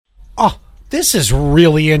Oh, this is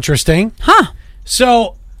really interesting. Huh.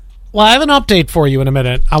 So, well, I have an update for you in a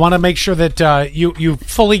minute. I want to make sure that you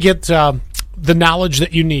fully get the knowledge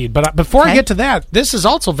that you need. But before I get to that, this is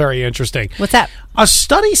also very interesting. What's that? A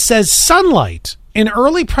study says sunlight in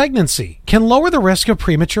early pregnancy can lower the risk of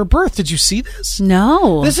premature birth. Did you see this?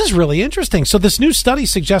 No. This is really interesting. So this new study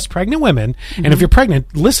suggests pregnant women, and if you're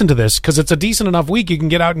pregnant, listen to this because it's a decent enough week you can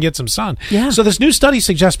get out and get some sun. Yeah. So this new study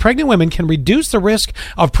suggests pregnant women can reduce the risk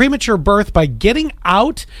of premature birth by getting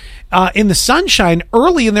out in the sunshine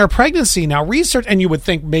early in their pregnancy. Now, research, and you would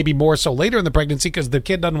think maybe more so later in the pregnancy because the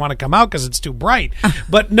kid doesn't want to come out because it's too bright.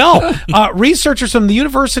 But no, researchers from the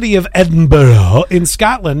University of Edinburgh in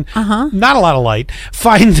Scotland, not a lot of light,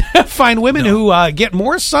 find women who get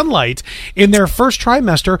more sunlight in their first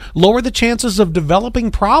trimester lower the chances of developing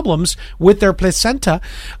problems with their placenta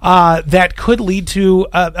that could lead to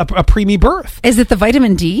a preemie birth. Is it the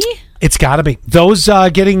vitamin D? It's got to be. Those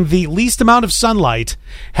getting the least amount of sunlight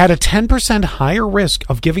had a 10% higher risk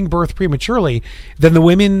of giving birth prematurely than the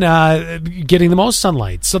women getting the most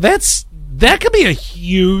sunlight. So that could be a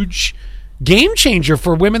huge game changer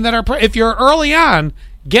for women that are if you're early on,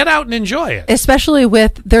 get out and enjoy it. Especially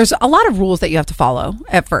there's a lot of rules that you have to follow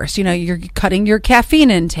at first. You know, you're cutting your caffeine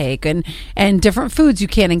intake and different foods you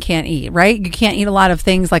can and can't eat, right? You can't eat a lot of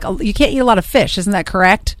things like you can't eat a lot of fish. Isn't that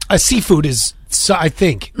correct? Seafood is, I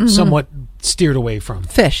think, somewhat steered away from.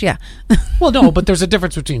 Fish, yeah. Well, no, but there's a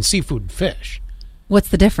difference between seafood and fish. What's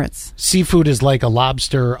the difference? Seafood is like a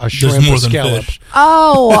lobster, a shrimp, more a than scallop. fish.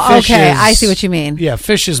 Oh, Fish okay. is- I see what you mean. Yeah,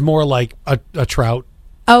 fish is more like a trout.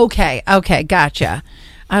 Okay, gotcha.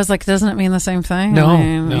 I was like, doesn't it mean the same thing? No, I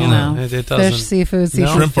mean, no, you know, it doesn't. Fish, seafood, No. seafood,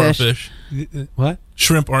 Shrimp aren't fish. fish. What?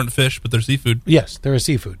 Shrimp aren't fish, but they're seafood. Yes, they're a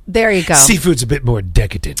seafood. There you go. Seafood's a bit more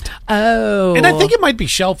decadent. Oh, And I think it might be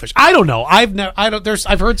shellfish. I don't know. I've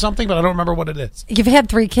heard something, but I don't remember what it is. you've had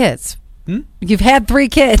 3 kids. You've had 3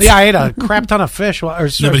 kids. Yeah, I ate a crap ton of fish. No,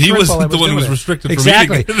 but he wasn't the one who was restricted from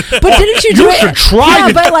exactly. eating. But didn't you do You it? should try Yeah,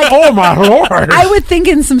 it. but like, Oh my lord! I would think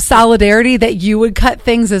in some solidarity that you would cut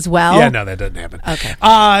things as well. Yeah, no, that doesn't happen.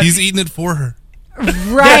 Okay. He's eating it for her.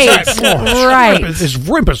 Right. Right. This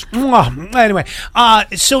rimpus. Anyway,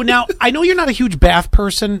 so now I know you're not a huge bath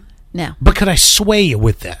person. No. But could I sway you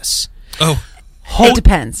with this? Oh, It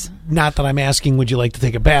depends. Not that I'm asking, would you like to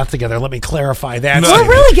take a bath together? Let me clarify that. No. We're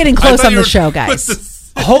really getting I close thought on you the were- show,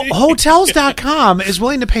 guys. Hotels.com is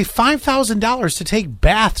willing to pay $5,000 to take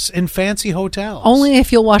baths in fancy hotels. Only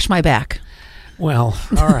if you'll wash my back. Well,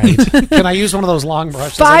 all right. Can I use one of those long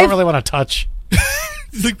brushes? I don't really want to touch.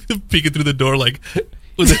 he's like peeking through the door like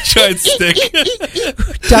with a giant stick.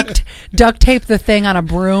 Duct tape the thing on a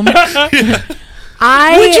broom.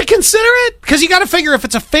 Would you consider it? Because you got to figure if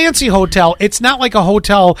it's a fancy hotel, it's not like a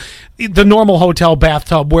hotel, the normal hotel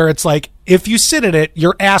bathtub where it's like if you sit in it,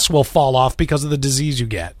 your ass will fall off because of the disease you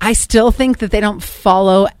get. I still think that they don't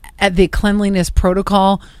follow at the cleanliness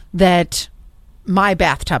protocol that my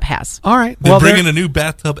bathtub has. All right. They bring in a new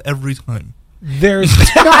bathtub every time. There's No,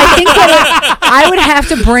 I think that I would have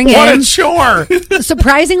to bring what in a chore.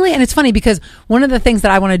 surprisingly, and it's funny because one of the things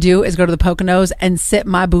that I want to do is go to the Poconos and sit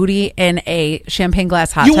my booty in a champagne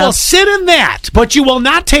glass hot You tub. will sit in that, but you will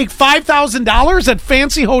not take $5,000 at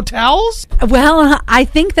fancy hotels? Well, I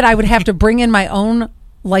think that I would have to bring in my own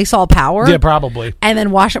Lysol power. Yeah, probably. And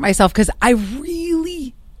then wash it myself because I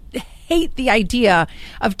really hate the idea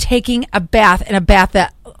of taking a bath in a bath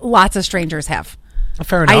that lots of strangers have.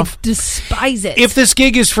 Fair enough. I despise it. If this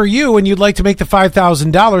gig is for you and you'd like to make the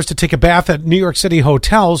 $5,000 to take a bath at New York City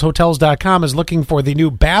hotels, Hotels.com is looking for the new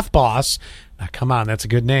bath boss. Come on, that's a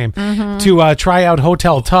good name. To try out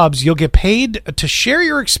hotel tubs, you'll get paid to share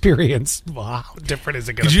your experience. Wow, how different is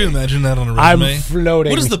it going to Could be? you imagine that on a I'm resume? floating.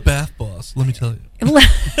 What is the bath boss? Let me tell you.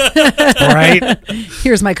 Right?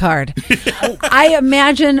 Here's my card. I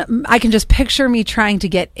imagine I can just picture me trying to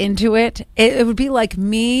get into it. It would be like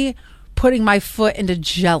me putting my foot into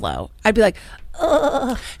Jell-O. I'd be like,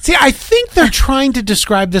 ugh. See, I think they're trying to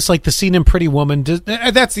describe this like the scene in Pretty Woman.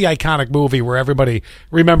 That's the iconic movie where everybody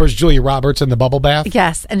remembers Julia Roberts in the bubble bath.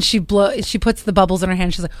 Yes, and she puts the bubbles in her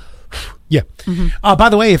hand. She's like, Yeah. By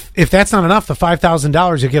the way, if that's not enough, the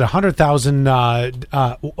 $5,000 you get 100,000.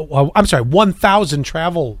 I'm sorry, 1,000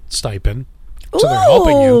 travel stipend. So they're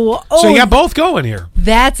helping you. So you got both going here.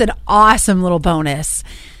 that's an awesome little bonus.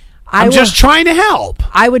 I'm just trying to help.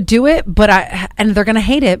 I would do it, and they're going to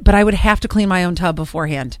hate it, but I would have to clean my own tub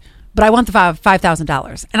beforehand. But I want the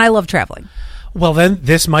 $5,000, and I love traveling. Well, then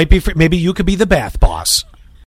this might be maybe you could be the bath boss.